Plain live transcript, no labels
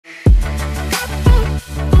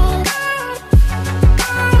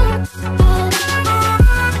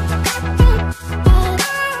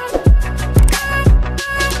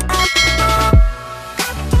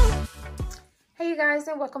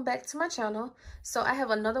welcome back to my channel. So I have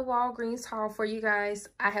another Walgreens haul for you guys.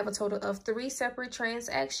 I have a total of 3 separate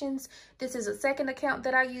transactions. This is a second account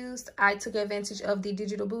that I used. I took advantage of the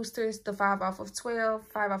digital boosters, the 5 off of 12,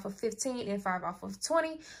 5 off of 15, and 5 off of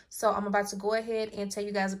 20. So I'm about to go ahead and tell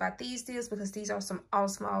you guys about these deals because these are some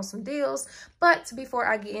awesome deals. But before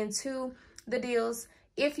I get into the deals,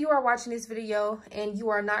 if you are watching this video and you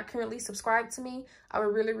are not currently subscribed to me, I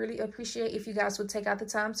would really appreciate if you guys would take out the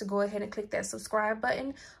time to go ahead and click that subscribe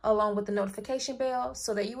button along with the notification bell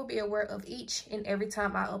so that you will be aware of each and every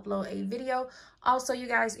time I upload a video. Also, you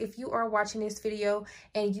guys, if you are watching this video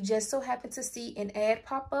and you just so happen to see an ad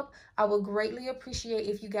pop up, I would greatly appreciate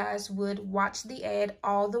if you guys would watch the ad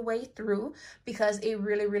all the way through because it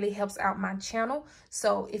really helps out my channel.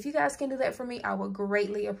 So if you guys can do that for me, I would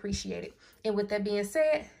greatly appreciate it. And with that being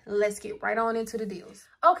said, let's get right on into the deals.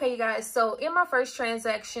 Okay, you guys, so in my first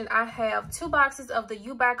transaction, I have 2 boxes of the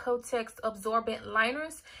Kotex absorbent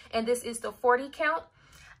liners, and this is the 40 count.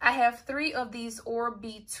 I have 3 of these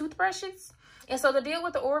Oral-B toothbrushes. And so the deal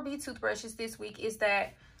with the Oral-B toothbrushes this week is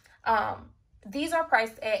that these are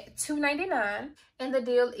priced at $2.99, and the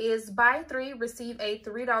deal is buy 3, receive a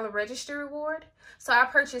 $3 registry reward. So I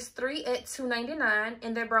purchased 3 at $2.99,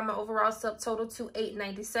 and that brought my overall subtotal to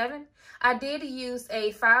 $8.97. I did use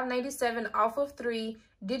a $5.97 off of 3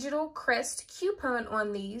 digital crest coupon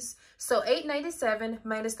on these. So $8.97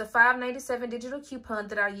 minus the $5.97 digital coupon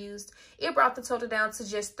that I used, it brought the total down to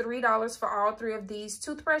just $3 for all 3 of these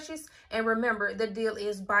toothbrushes. And remember, the deal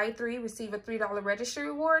is buy 3, receive a $3 registry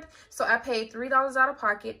reward. So I paid $3 out of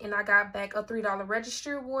pocket and I got back a $3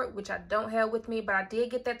 registry reward, which I don't have with me, but I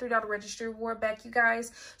did get that $3 registry reward back, you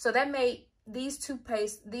guys. So that made these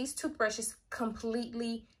toothbrushes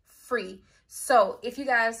completely free. So if you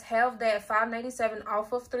guys have that $5.97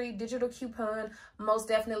 off of 3 digital coupon, most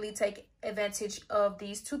definitely take advantage of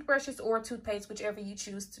these toothbrushes or toothpaste, whichever you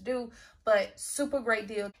choose to do. But super great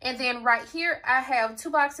deal. And then right here, I have 2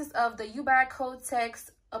 boxes of the Kotex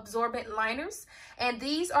absorbent liners, and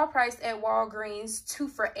these are priced at Walgreens 2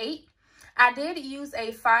 for $8. I did use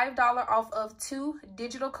a $5 off of 2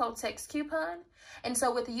 digital Kotex coupon, and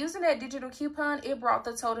so with using that digital coupon, it brought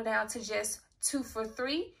the total down to just 2 for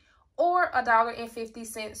 $3. Or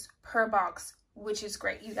 $1.50 per box, which is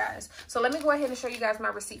great, you guys. So let me go ahead and show you guys my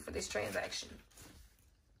receipt for this transaction.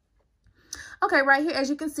 Okay, right here, as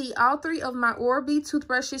you can see, all 3 of my Oral-B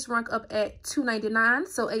toothbrushes rank up at $2.99,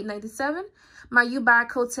 so $8.97. My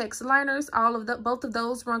Kotex liners, both of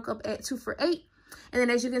those rank up at 2 for $8. And then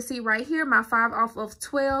as you can see right here, my 5 off of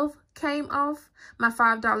 12 came off. My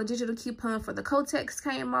 $5 digital coupon for the Kotex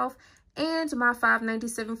came off. And my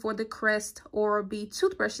 $5.97 for the Crest Oral-B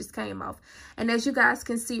toothbrushes came off. And as you guys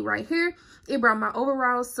can see right here, it brought my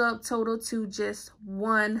overall subtotal to just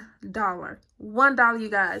 $1. $1, you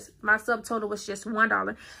guys. My subtotal was just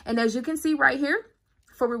 $1. And as you can see right here,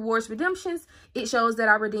 for rewards redemptions, it shows that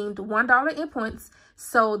I redeemed $1 in points.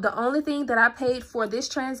 So the only thing that I paid for this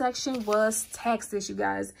transaction was taxes, you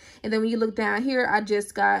guys. And then when you look down here, I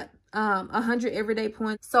just got 100 everyday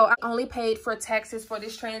points. So I only paid for taxes for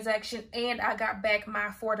this transaction, and I got back my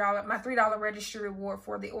 $3 registry reward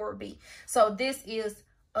for the Oral-B. So this is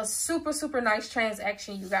a super nice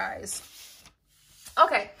transaction, you guys.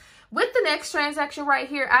 Okay, with the next transaction right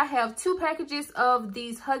here, I have 2 packages of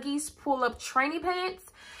these Huggies pull-up tranny pants,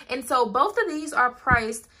 and so both of these are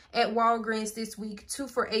priced at Walgreens this week 2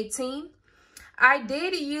 for $18. I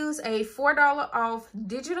did use a $4 off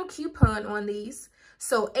digital coupon on these.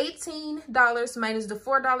 So $18 minus the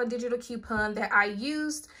 $4 digital coupon that I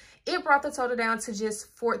used, it brought the total down to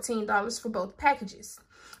just $14 for both packages.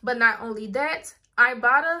 But not only that,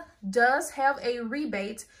 Ebates does have a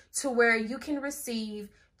rebate to where you can receive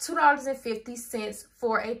 $2.50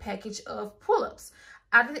 for a package of pull-ups.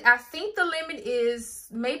 I think the limit is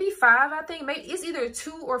maybe 5, I think. Maybe it's either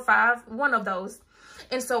 2 or 5, one of those.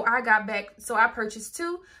 And so I purchased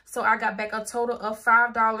 2, so I got back a total of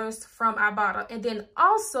 $5 from Ebates. And then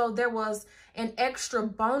also there was an extra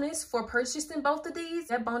bonus for purchasing both of these.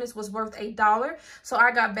 That bonus was worth $8, so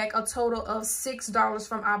I got back a total of $6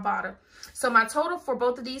 from Ebates. So my total for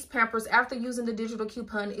both of these Pampers after using the digital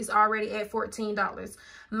coupon is already at $14.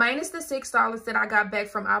 Minus the $6 that I got back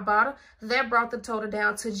from Ebates, that brought the total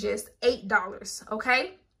down to just $8,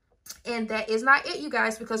 okay? And that is not it, you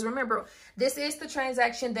guys, because remember, this is the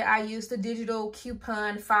transaction that I used the digital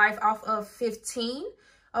coupon 5 off of 15,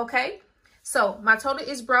 okay? So my total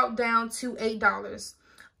is brought down to $8.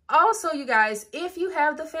 Also, you guys, if you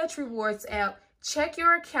have the Fetch Rewards app, check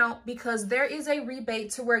your account because there is a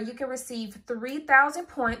rebate to where you can receive 3,000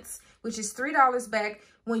 points, which is $3 back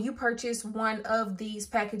when you purchase one of these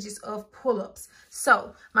packages of pull-ups.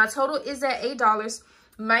 So my total is at $8.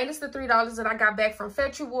 minus the $3 that I got back from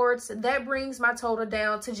Fetch Rewards, that brings my total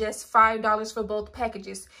down to just $5 for both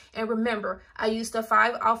packages. And remember, I used the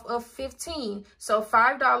 5 off of 15. So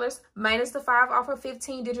 $5 minus the 5 off of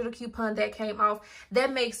 15 digital coupon that came off.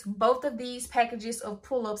 That makes both of these packages of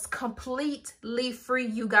pull-ups completely free,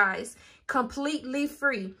 you guys. Completely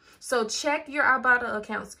free. So check your Ibotta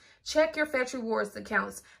accounts. Check your Fetch Rewards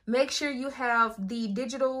accounts. Make sure you have the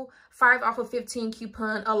digital 5 off of 15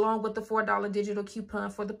 coupon along with the $4 digital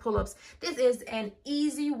coupon for the pull-ups. This is an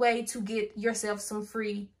easy way to get yourself some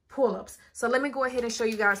free pull-ups. So let me go ahead and show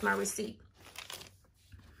you guys my receipt.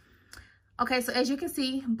 Okay, so as you can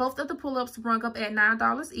see, both of the pull-ups rung up at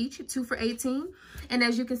 $9 each, 2 for $18. And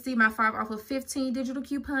as you can see, my 5 off of 15 digital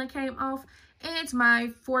coupon came off, and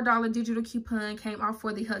my $4 digital coupon came off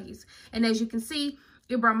for the Huggies. And as you can see,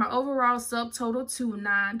 it brought my overall subtotal to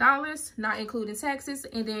 $9, not including taxes.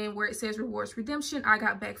 And then where it says rewards redemption, I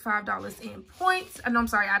got back $5 in points. No, I'm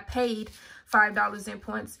sorry, I paid $5 in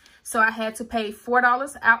points. So I had to pay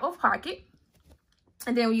 $4 out of pocket.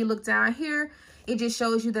 And then when you look down here, it just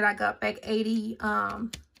shows you that I got back 80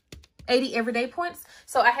 everyday points.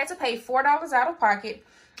 So I had to pay $4 out of pocket.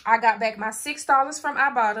 I got back my $6 from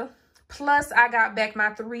Ibotta. Plus, I got back my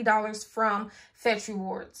 $3 from Fetch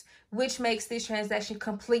Rewards, which makes this transaction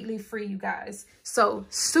completely free, you guys. So,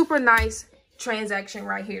 super nice transaction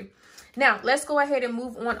right here. Now, let's go ahead and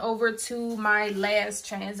move on over to my last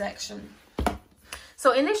transaction.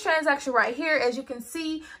 So, in this transaction right here, as you can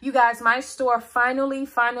see, you guys, my store finally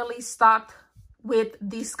stocked with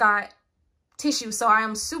the Scott tissue. So, I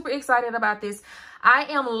am super excited about this. I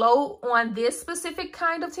am low on this specific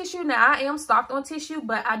kind of tissue. Now, I am stocked on tissue,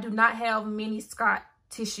 but I do not have many Scott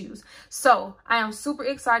tissues. So, I am super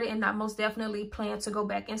excited, and I most definitely plan to go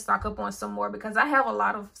back and stock up on some more because I have a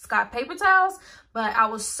lot of Scott paper towels, but I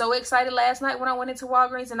was so excited last night when I went into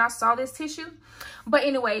Walgreens and I saw this tissue. But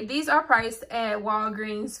anyway, these are priced at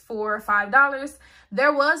Walgreens for $5.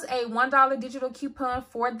 There was a $1 digital coupon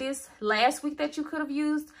for this last week that you could have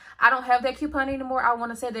used. I don't have that coupon anymore. I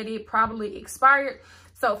want to say that it probably expired.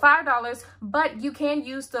 So $5, but you can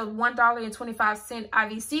use the $1.25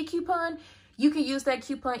 IVC coupon. You can use that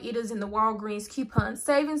coupon. It is in the Walgreens coupon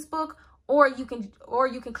savings book, or you can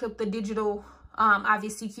clip the digital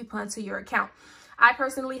IVC coupon to your account. I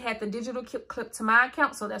personally had the digital clip to my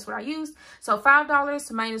account, so that's what I used. So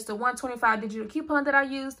 $5 minus the $1.25 digital coupon that I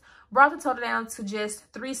used brought the total down to just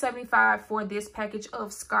 $3.75 for this package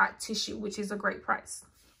of Scott tissue, which is a great price.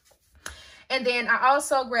 And then I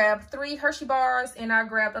also grabbed 3 Hershey bars, and I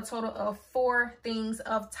grabbed a total of 4 things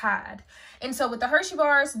of Tide. And so with the Hershey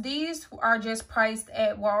bars, these are just priced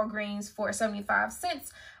at Walgreens for 75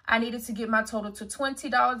 cents. I needed to get my total to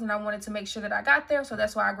 $20, and I wanted to make sure that I got there, so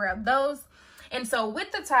that's why I grabbed those. And so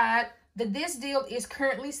with the Tide, this deal is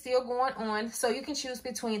currently still going on. So you can choose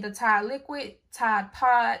between the Tide Liquid, Tide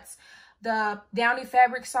Pods, the Downy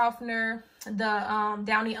Fabric Softener, the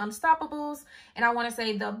Downy Unstoppables, and I want to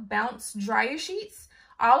say the Bounce Dryer Sheets.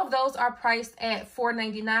 All of those are priced at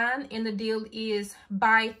 $4.99, and the deal is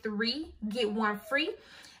buy 3, get 1 free.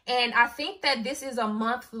 And I think that this is a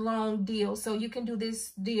month-long deal, so you can do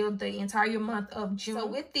this deal the entire month of June. So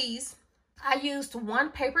with these, I used 1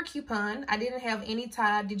 paper coupon. I didn't have any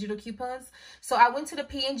Tide digital coupons. So I went to the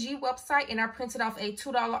P&G website and I printed off a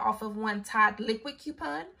 $2 off of 1 Tide liquid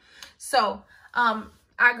coupon. So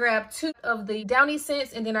I grabbed 2 of the Downy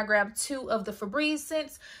scents, and then I grabbed 2 of the Febreze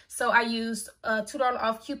scents. So I used a $2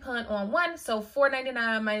 off coupon on 1. So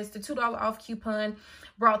 $4.99 minus the $2 off coupon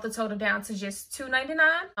brought the total down to just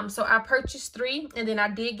 $2.99. So I purchased 3, and then I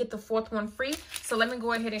did get the 4th one free. So let me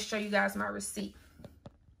go ahead and show you guys my receipt.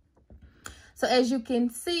 So as you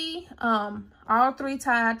can see, all 3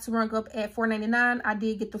 Tides rung up at $4.99. I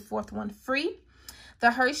did get the 4th one free.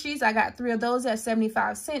 The Hershey's, I got 3 of those at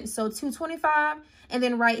 75 cents, so $2.25. And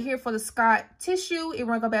then right here for the Scott tissue, it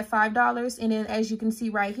rung up at $5. And then as you can see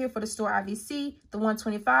right here for the store IVC, the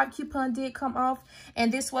 $1.25 coupon did come off.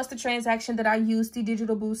 And this was the transaction that I used the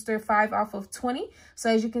digital booster 5 off of 20. So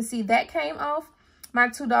as you can see, that came off. My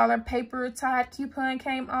 $2 paper Tide coupon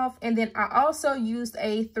came off. And then I also used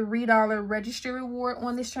a $3 registry reward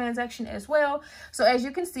on this transaction as well. So as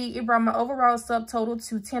you can see, it brought my overall subtotal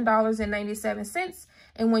to $10.97.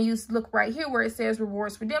 And when you look right here where it says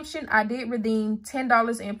rewards redemption, I did redeem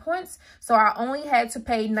 $10 in points. So I only had to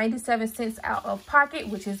pay 97 cents out of pocket,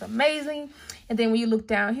 which is amazing. And then when you look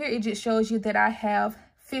down here, it just shows you that I have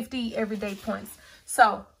 50 everyday points.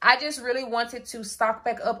 So I just really wanted to stock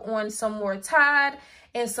back up on some more Tide.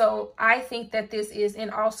 And so I think that this is an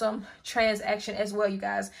awesome transaction as well, you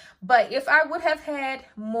guys. But if I would have had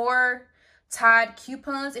more Tide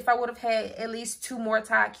coupons, if I would have had at least 2 more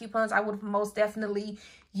Tide coupons, I would have most definitely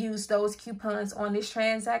used those coupons on this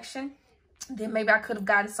transaction, then maybe I could have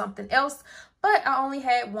gotten something else, but I only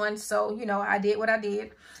had one, so you know, I did what I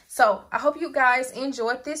did. So I hope you guys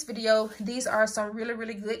enjoyed this video. These are some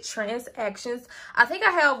really good transactions. I think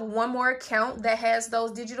I have one more account that has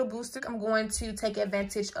those digital boosters. I'm going to take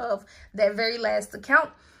advantage of that very last account.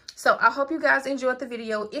 So I hope you guys enjoyed the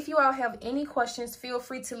video. If you all have any questions, feel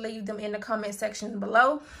free to leave them in the comment section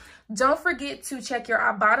below. Don't forget to check your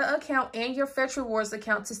Ibotta account and your Fetch Rewards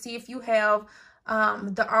account to see if you have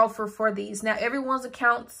the offer for these. Now, everyone's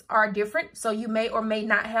accounts are different, so you may or may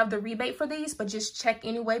not have the rebate for these, but just check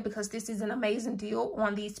anyway, because this is an amazing deal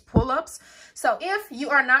on these pull-ups. So if you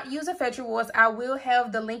are not using Fetch Rewards, I will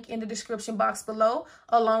have the link in the description box below,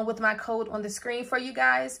 along with my code on the screen for you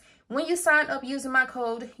guys. When you sign up using my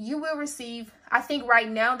code, you will receive, I think right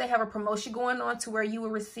now they have a promotion going on to where you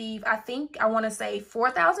will receive, I want to say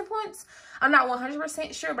 4,000 points. I'm not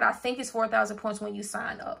 100% sure, but I think it's 4,000 points when you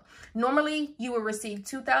sign up. Normally, you will receive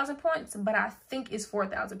 2,000 points, but I think it's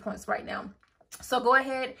 4,000 points right now. So go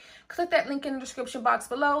ahead, click that link in the description box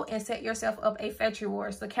below and set yourself up a Fetch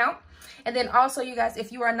Rewards account. And then also, you guys, if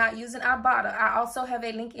you are not using Ibotta, I also have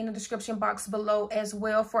a link in the description box below as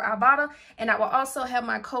well for Ibotta. And I will also have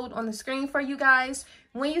my code on the screen for you guys.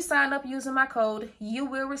 When you sign up using my code, you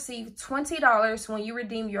will receive $20 when you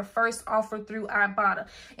redeem your first offer through Ibotta.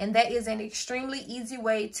 And that is an extremely easy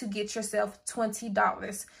way to get yourself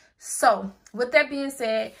 $20. So with that being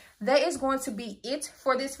said, that is going to be it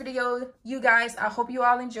for this video, you guys. I hope you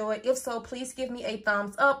all enjoyed. If so, please give me a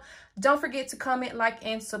thumbs up. Don't forget to comment, like,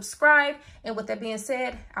 and subscribe. And with that being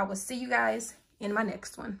said, I will see you guys in my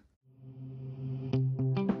next one.